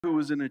who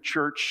was in a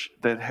church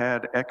that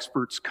had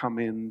experts come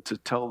in to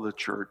tell the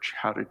church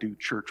how to do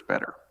church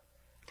better.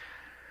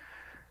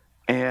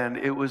 And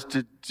it was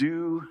to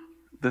do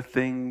the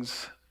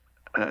things,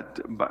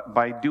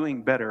 by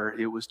doing better,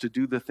 it was to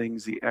do the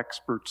things the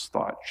experts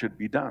thought should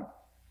be done.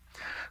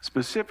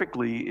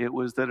 Specifically, it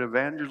was that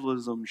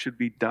evangelism should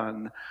be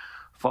done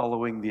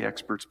following the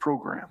experts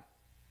program.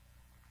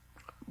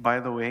 By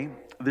the way,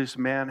 this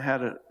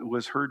man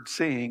was heard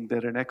saying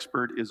that an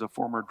expert is a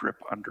former drip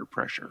under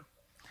pressure.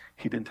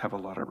 He didn't have a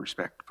lot of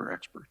respect for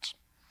experts.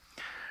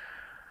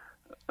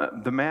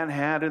 The man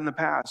had in the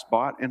past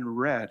bought and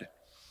read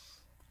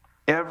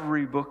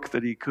every book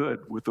that he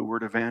could with the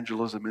word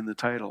evangelism in the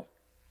title,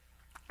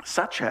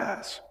 such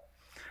as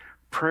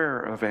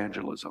prayer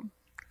evangelism,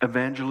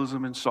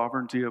 evangelism and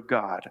sovereignty of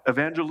God,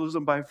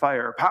 evangelism by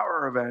fire,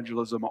 power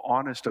evangelism,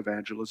 honest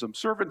evangelism,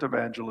 servant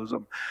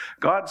evangelism,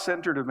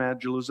 God-centered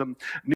evangelism,